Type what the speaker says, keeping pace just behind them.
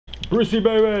Brucey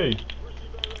baby!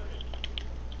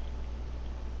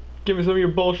 Give me some of your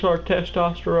bull shark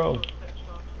testosterone.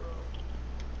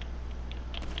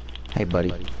 Hey,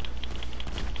 buddy.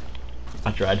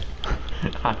 I tried.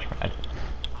 I tried.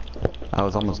 I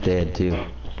was almost dead, too.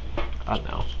 I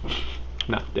know.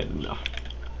 Not dead enough.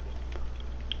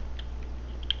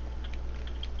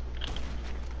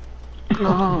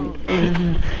 Oh.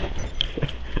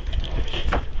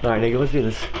 Alright, nigga, let's do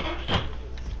this.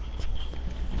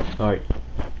 Alright.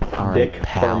 Alright, Dick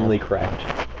pal. firmly cracked.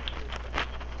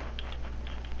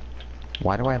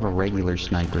 Why do I have a regular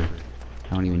sniper?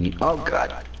 I don't even need. Oh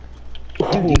god!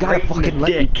 Dude, you gotta fucking let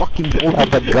me fucking pull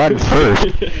out the gun first.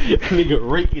 Nigga,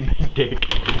 right in the dick.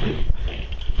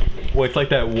 Well, it's like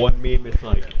that one meme. It's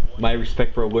like my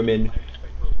respect for women.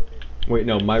 Wait,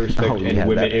 no, my respect and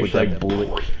women. That, It's like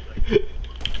bullet.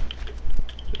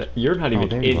 You're not even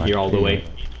there in you here are. all the way.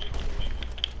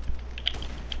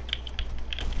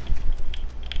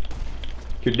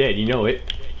 You're dead. You know it.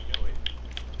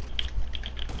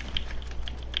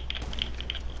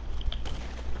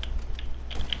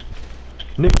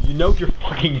 Nick, you know you're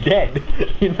fucking dead.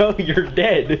 You know you're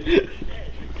dead.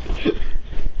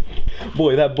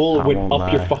 Boy, that bullet went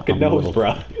up your fucking nose,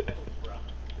 bro.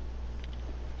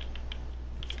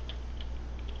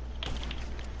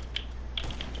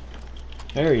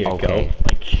 There you go.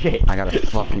 Like shit. I got a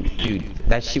fucking dude.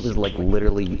 That shit was like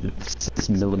literally 6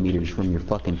 millimeters from your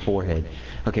fucking forehead.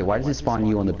 Okay, why does it spawn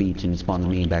you on the beach and it spawns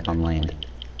me back on land?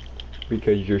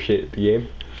 Because you're shit at the game.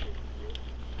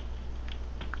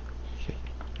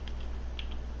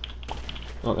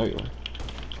 Oh, there you are.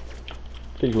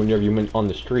 I think whenever you meant on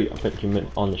the street, I think you meant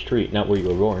on the street, not where you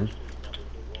were born.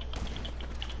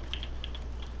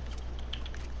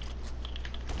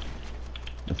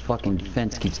 The fucking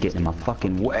fence keeps getting in my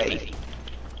fucking way.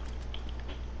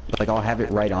 Like I'll have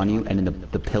it right on you, and then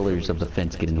the pillars of the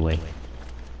fence get in the way.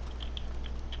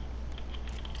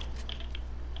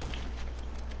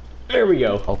 There we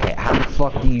go. Okay, how the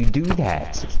fuck do you do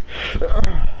that?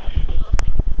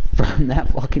 From that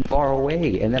fucking far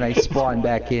away, and then I spawn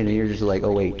back in, and you're just like,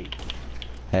 oh wait,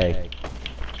 hey.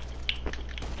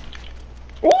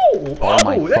 Oh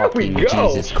my there fucking we go.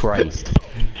 Jesus Christ.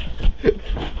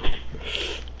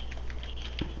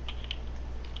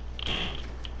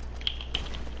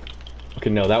 Okay,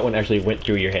 no, that one actually went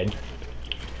through your head.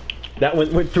 That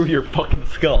one went through your fucking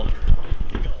skull.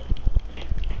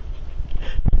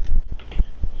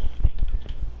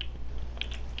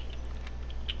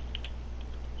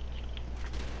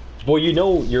 Boy, you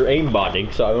know you're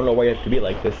aimbotting, so I don't know why you have to be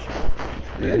like this.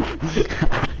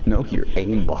 No, you're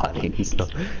aimbotting, so.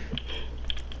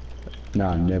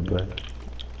 Nah, never.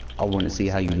 I want to see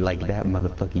how you like that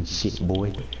motherfucking shit,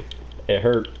 boy. It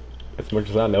hurt, as much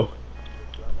as I know.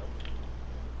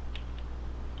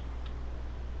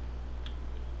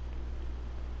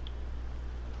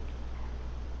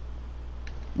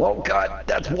 Oh god,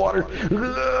 that's water.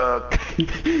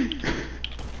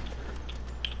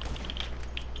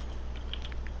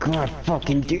 God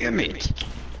fucking damn it.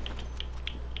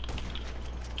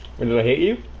 When did I hit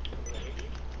you?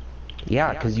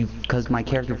 Yeah, cause my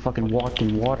character fucking walked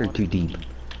in water too deep.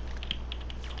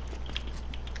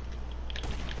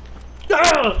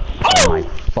 Ah! Oh my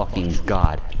fucking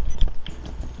god.